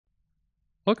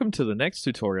Welcome to the next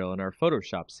tutorial in our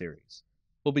Photoshop series.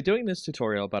 We'll be doing this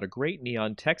tutorial about a great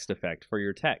neon text effect for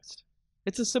your text.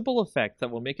 It's a simple effect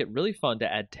that will make it really fun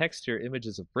to add text to your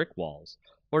images of brick walls,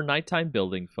 or nighttime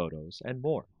building photos, and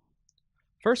more.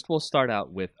 First, we'll start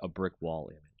out with a brick wall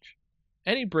image.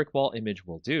 Any brick wall image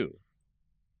will do,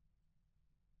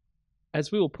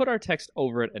 as we will put our text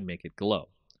over it and make it glow.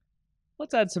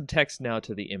 Let's add some text now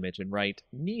to the image and write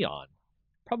neon,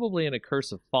 probably in a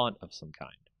cursive font of some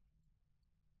kind.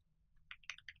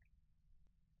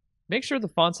 Make sure the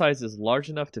font size is large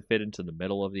enough to fit into the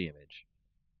middle of the image.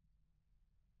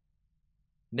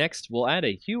 Next, we'll add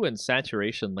a hue and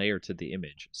saturation layer to the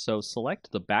image, so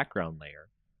select the background layer,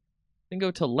 then go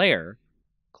to Layer,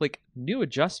 click New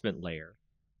Adjustment Layer,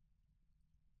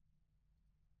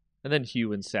 and then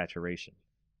Hue and Saturation.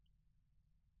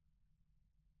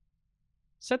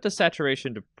 Set the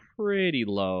saturation to pretty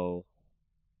low,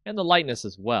 and the lightness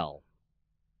as well,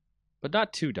 but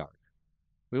not too dark.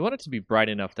 We want it to be bright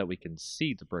enough that we can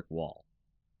see the brick wall.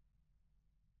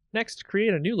 Next,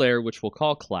 create a new layer which we'll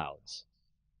call Clouds.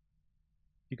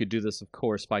 You could do this, of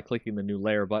course, by clicking the New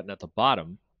Layer button at the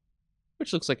bottom,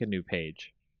 which looks like a new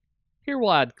page. Here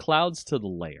we'll add clouds to the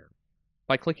layer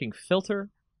by clicking Filter,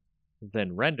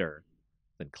 then Render,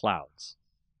 then Clouds.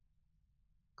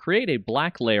 Create a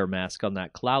black layer mask on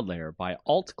that cloud layer by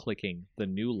Alt-clicking the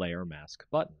New Layer Mask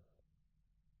button.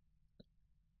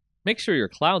 Make sure your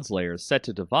clouds layer is set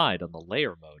to divide on the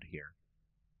layer mode here.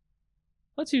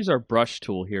 Let's use our brush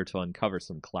tool here to uncover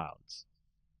some clouds.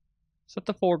 Set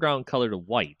the foreground color to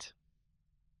white.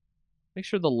 Make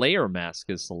sure the layer mask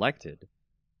is selected.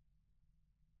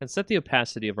 And set the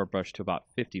opacity of our brush to about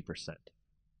 50%.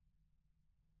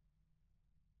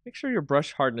 Make sure your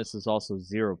brush hardness is also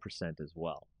 0% as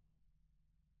well.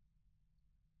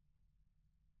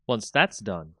 Once that's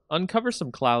done, uncover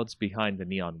some clouds behind the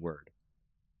neon word.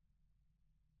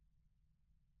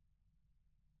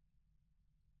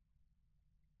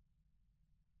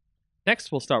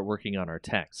 Next, we'll start working on our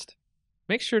text.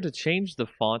 Make sure to change the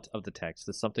font of the text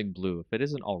to something blue if it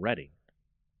isn't already.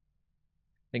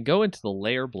 Then go into the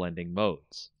layer blending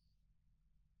modes.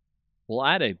 We'll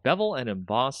add a bevel and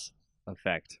emboss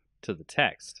effect to the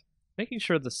text, making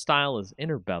sure the style is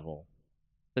inner bevel.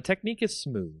 The technique is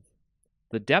smooth.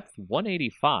 The depth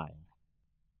 185,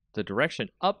 the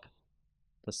direction up,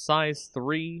 the size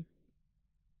 3,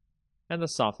 and the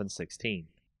soften 16.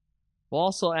 We'll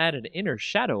also add an inner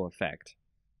shadow effect,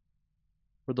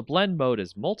 where the blend mode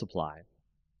is multiply,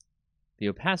 the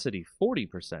opacity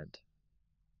 40%,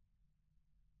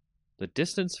 the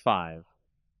distance 5,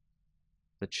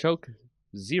 the choke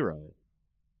 0,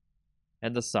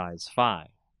 and the size 5.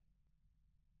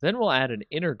 Then we'll add an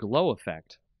inner glow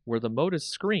effect, where the mode is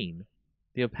screen,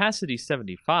 the opacity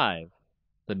 75,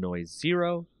 the noise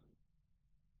 0,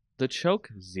 the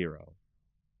choke 0,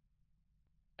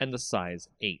 and the size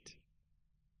 8.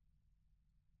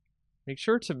 Make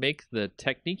sure to make the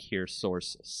technique here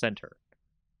source center.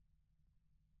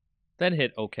 Then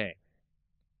hit OK.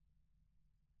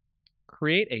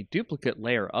 Create a duplicate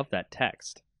layer of that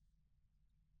text.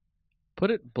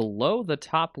 Put it below the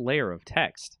top layer of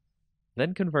text,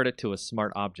 then convert it to a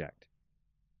smart object.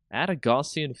 Add a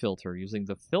Gaussian filter using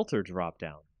the Filter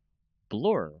dropdown,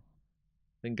 Blur,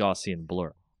 then Gaussian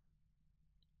Blur.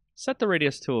 Set the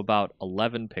radius to about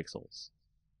 11 pixels.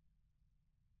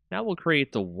 Now we'll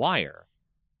create the wire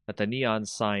that the neon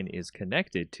sign is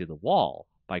connected to the wall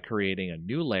by creating a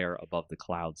new layer above the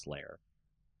clouds layer.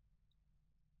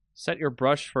 Set your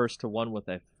brush first to one with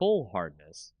a full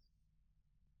hardness,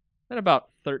 then about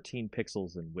 13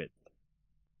 pixels in width.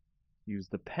 Use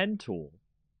the pen tool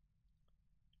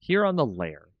here on the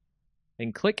layer,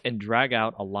 and click and drag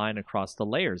out a line across the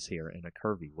layers here in a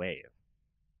curvy wave.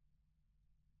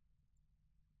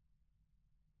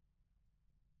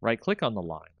 Right-click on the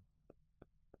line,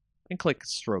 and click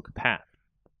Stroke Path.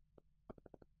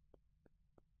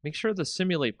 Make sure the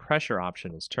Simulate Pressure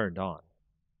option is turned on.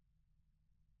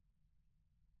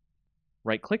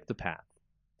 Right-click the path,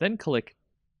 then click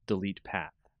Delete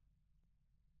Path.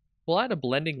 We'll add a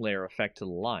blending layer effect to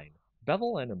the line,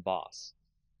 bevel and emboss.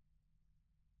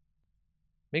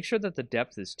 Make sure that the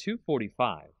depth is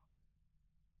 245,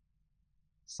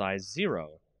 size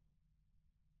 0,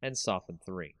 and soften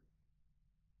 3.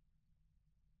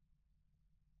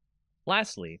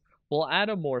 Lastly, we'll add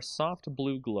a more soft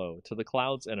blue glow to the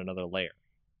clouds in another layer.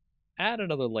 Add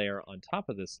another layer on top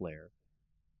of this layer,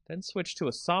 then switch to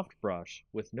a soft brush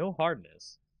with no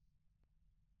hardness,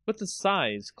 with the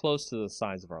size close to the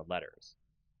size of our letters.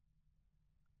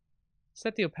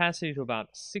 Set the opacity to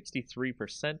about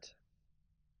 63%.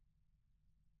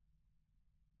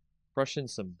 Brush in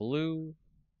some blue,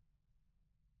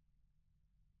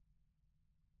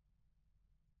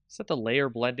 Set the layer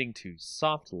blending to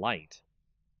soft light.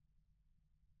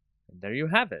 And there you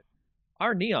have it.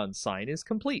 Our neon sign is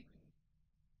complete.